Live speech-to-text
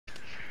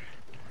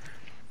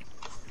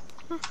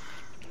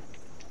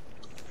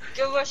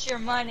Give us your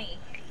money.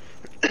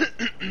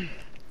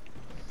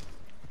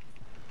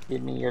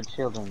 Give me your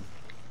children.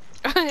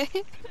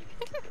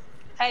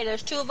 Hey,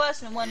 there's two of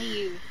us and one of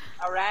you.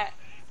 Alright?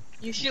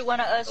 You shoot one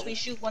of us, we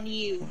shoot one of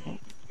you.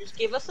 Just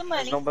give us some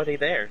There's money. nobody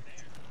there.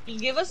 You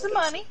give us the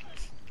money.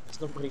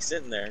 There's nobody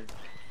sitting there.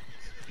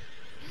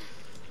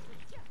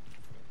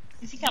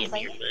 Is he Give coming?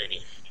 me your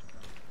money.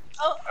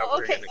 Oh,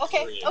 We're okay, gonna okay,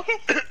 kill you.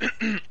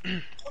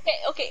 okay.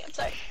 Okay, I'm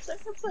sorry.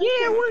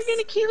 Yeah, we're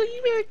gonna kill you.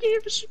 You better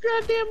give us your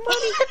goddamn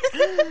money.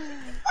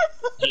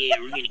 Yeah,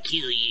 we're gonna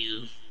kill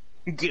you.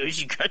 Give us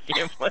your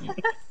goddamn money.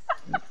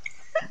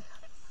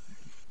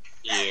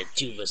 Yeah,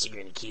 two of us are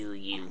gonna kill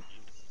you.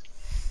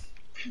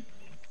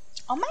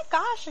 Oh my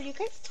gosh, are you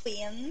guys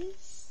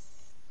twins?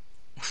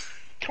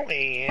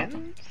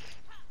 Twins?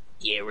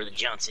 Yeah, we're the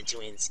Johnson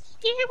twins.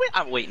 Yeah, we're...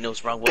 Oh, wait, no,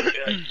 it's wrong one.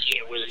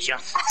 Yeah, we're the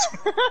Johnson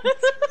twins.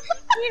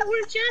 Yeah,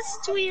 we're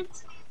Johnson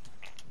twins.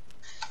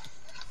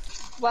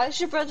 Why is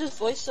your brother's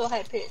voice so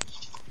high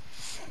pitched?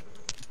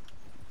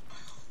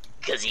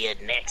 Because he had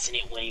an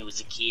accident when he was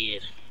a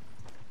kid.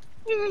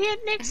 Yeah, he had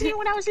an accident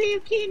when I was a little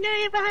kid and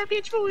I have a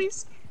high-pitched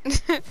voice.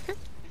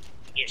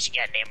 Here's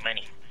your goddamn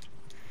money.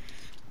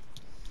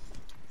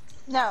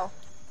 No.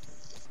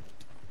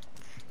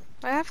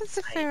 What happens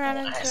if we run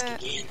into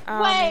again.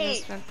 Oh, Wait, they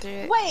just went through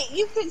it. wait,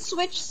 you can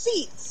switch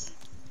seats.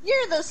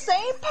 You're the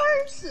same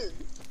person.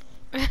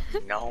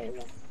 No.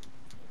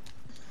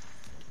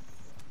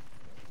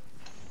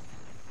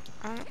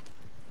 I'm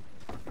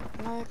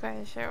not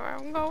quite sure where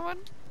I'm going.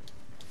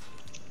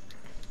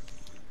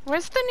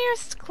 Where's the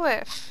nearest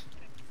cliff?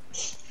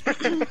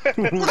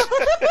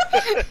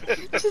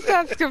 Just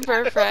asking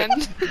for a friend.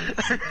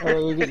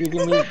 You give me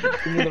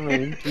the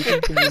reins. You can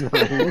give me the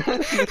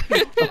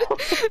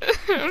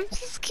reins. I'm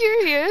just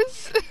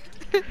curious.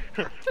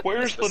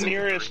 Where's the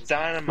nearest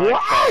dynamite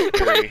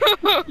factory?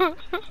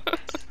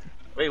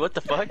 Wait, what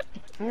the fuck?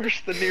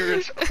 Where's the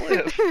nearest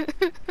cliff?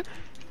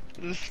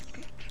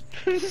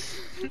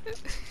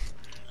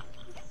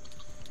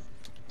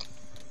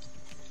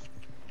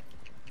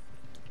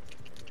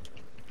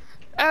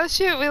 Oh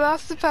shoot, we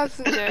lost the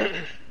passenger.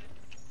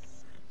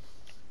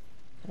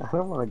 I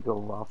don't want to go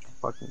off the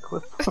fucking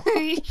cliff.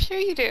 Sure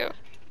you do.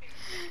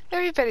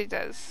 Everybody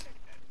does.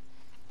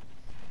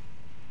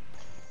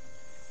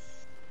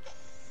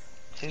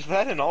 Is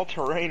that an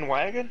all-terrain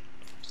wagon?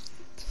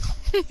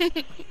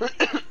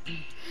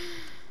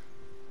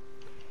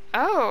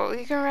 Oh,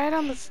 you can ride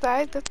on the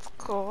side? That's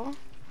cool.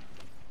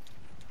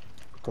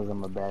 Because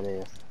I'm a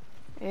badass.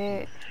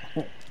 Yeah.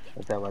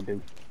 That's how I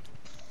do.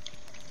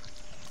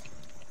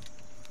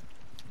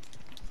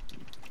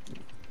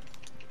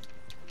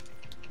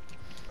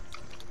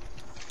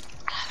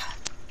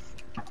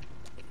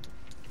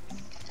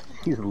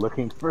 He's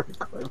looking for a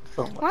cliff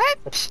so much.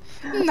 What?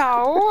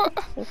 No.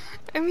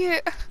 I mean,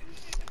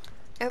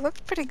 it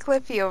looked pretty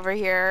cliffy over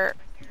here,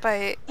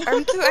 but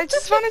I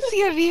just want to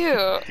see a view.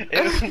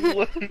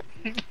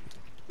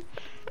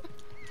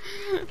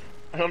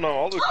 I don't know,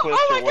 all the cliffs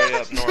are way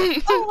up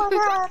north. Oh my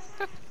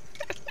god.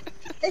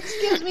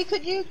 Excuse me,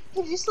 could you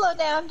slow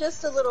down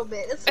just a little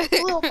bit? It's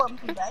a little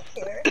bumpy back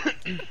here.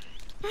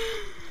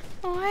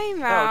 Why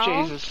now?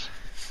 Oh, Jesus.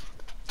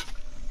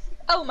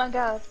 Oh my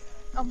god.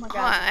 Oh my Hold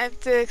on, god. I have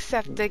to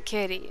accept the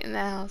kitty, and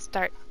then I'll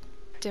start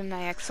doing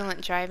my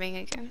excellent driving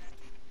again.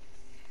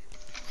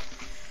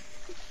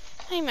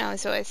 Hi,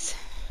 Molly's voice.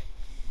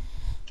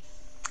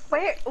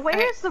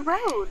 Where's the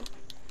road?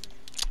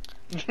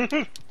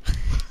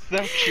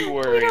 Don't you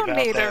worry We don't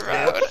about need that,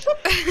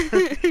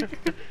 a road.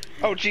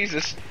 Oh,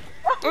 Jesus.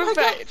 We're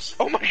fine.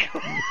 Oh my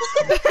god.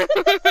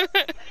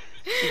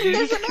 Did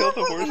you just kill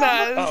the horse?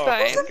 No, it's oh,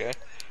 fine. okay.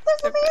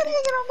 There's a man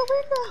hanging on the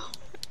window.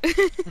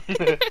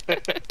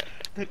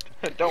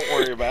 Don't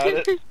worry about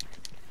it.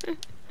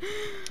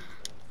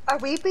 Are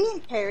we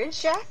being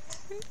carriage jacked?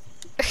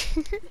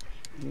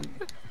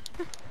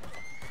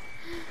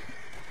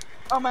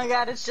 Oh my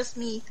god, it's just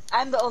me.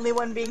 I'm the only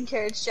one being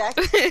carriage jacked.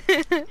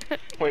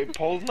 Wait,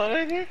 Paul's not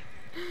in here?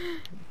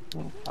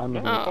 I'm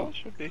in Oh. here. Paul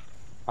should be.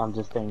 I'm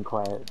just staying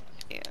quiet.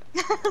 Yeah.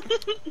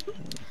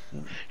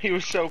 He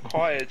was so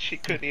quiet she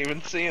couldn't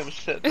even see him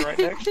sitting right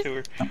next to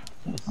her.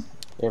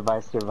 If I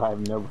survive,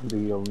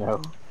 nobody will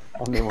know.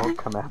 And they won't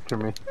come after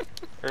me.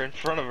 Or in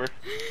front of her.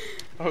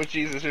 Oh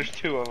Jesus, there's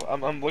two of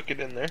them. I'm looking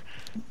in there.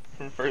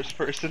 From first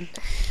person.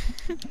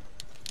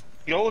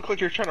 You all look like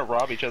you're trying to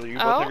rob each other. You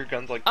both have your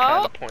guns like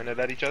kinda pointed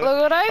at each other.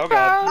 Look what I Oh,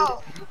 found! God.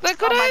 Oh,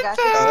 Look what oh my I gosh,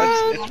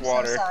 found! It's I'm so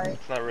water. sorry.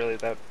 It's not really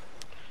that.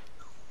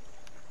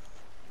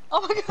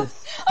 oh my god!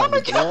 Oh my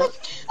god!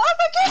 Oh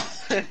my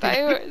god! Bye,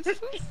 horse.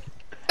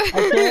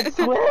 I can't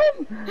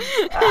swim!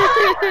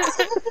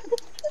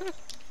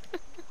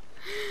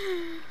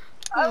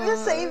 I'm gonna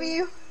save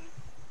you.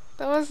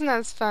 That wasn't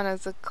as fun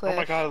as a cliff. Oh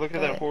my god, look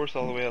at that but- horse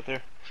all the way out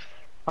there.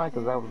 Why?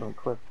 Because that was on a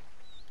cliff.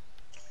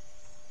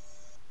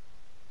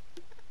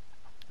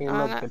 Hey, Oh,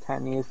 look, no. the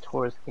tiniest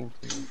horse came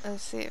to me.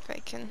 Let's see if I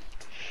can.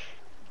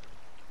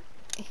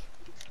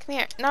 Come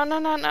here. No, no,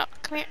 no, no.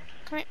 Come here.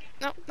 Come here.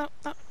 No, no,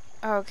 no.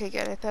 Oh, okay,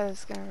 good. I thought it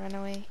was gonna run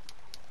away.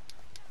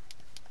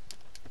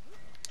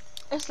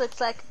 This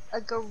looks like a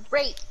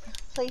great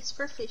place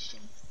for fishing.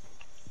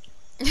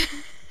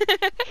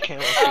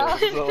 Can't kill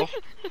himself.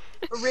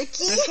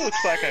 Ricky? This looks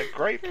like a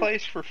great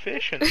place for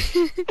fishing.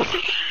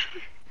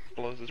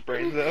 Blows his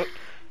brains out.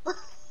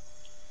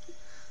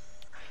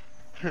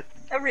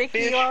 Ricky,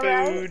 Fish you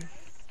alright? food.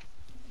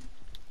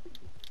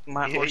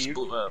 My Yeah, horse you-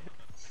 blew up.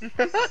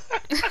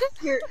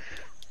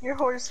 Your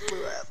horse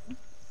blew up.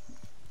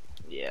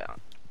 Yeah.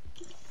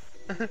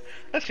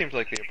 That seems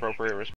like the appropriate response.